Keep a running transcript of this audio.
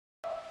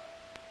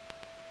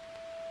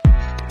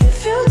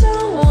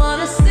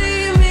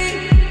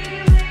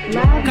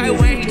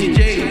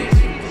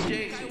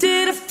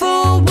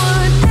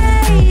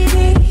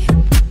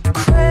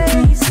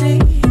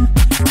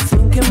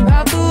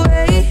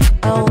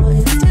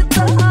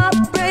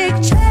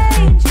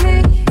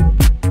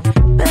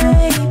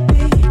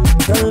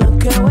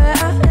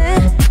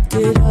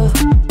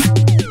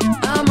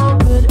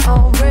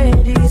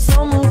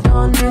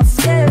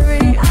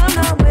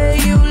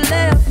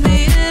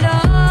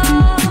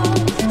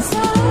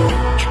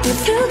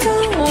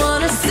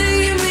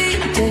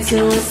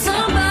dancing with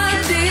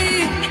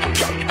somebody.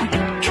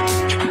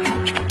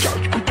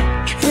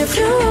 If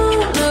you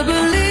wanna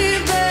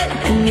believe that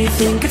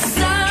anything could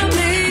stop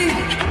me,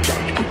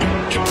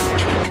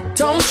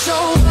 don't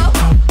show up,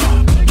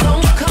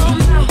 don't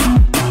come out,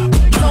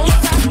 don't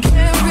stop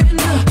caring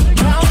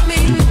about me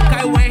now.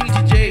 Kaio Henrry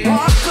DJ.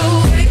 Walk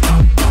away,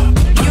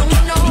 you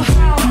know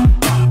how,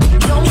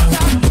 don't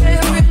stop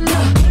caring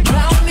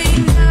about me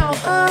now.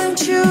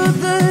 Aren't you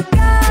the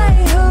guy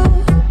who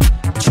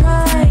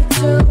tried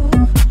to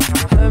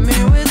hurt me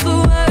with the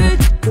word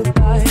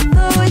goodbye?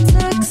 Though it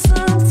took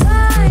some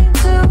time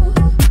to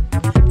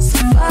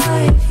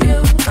survive you,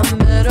 I'm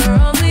better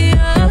on the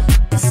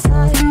other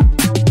side.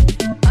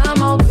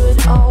 I'm all good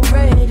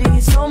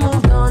already, so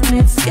moved on,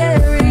 it's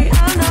scary.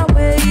 I'm not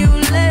where you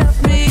left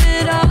me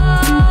at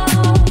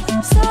all.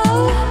 So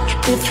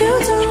if you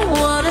don't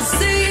wanna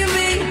see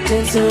me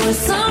dancing with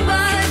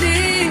somebody,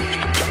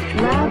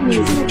 Loud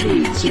music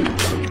feature.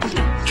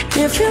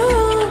 if you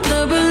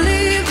wanna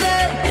believe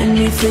that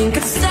anything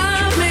could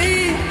stop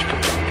me,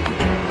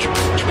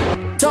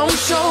 don't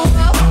show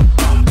up,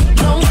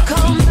 don't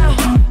come out,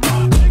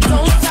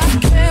 don't stop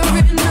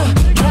caring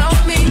about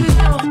me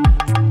now.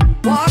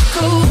 Walk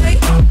away,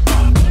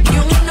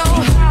 you know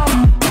how,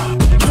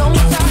 don't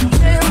stop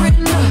caring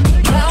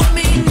about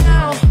me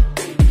now.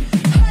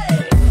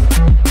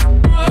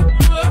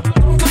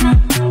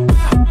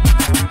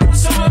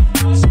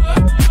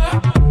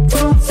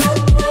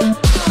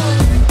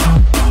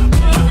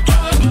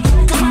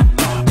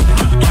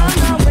 I'm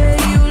not where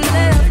you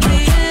left me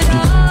at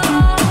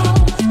all.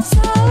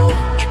 So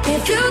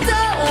if you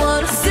don't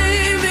wanna see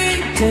me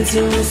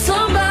dancing with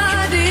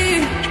somebody,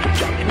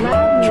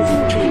 Loud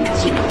music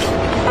feature.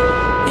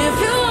 if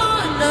you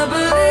wanna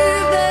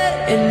believe that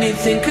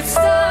anything could stop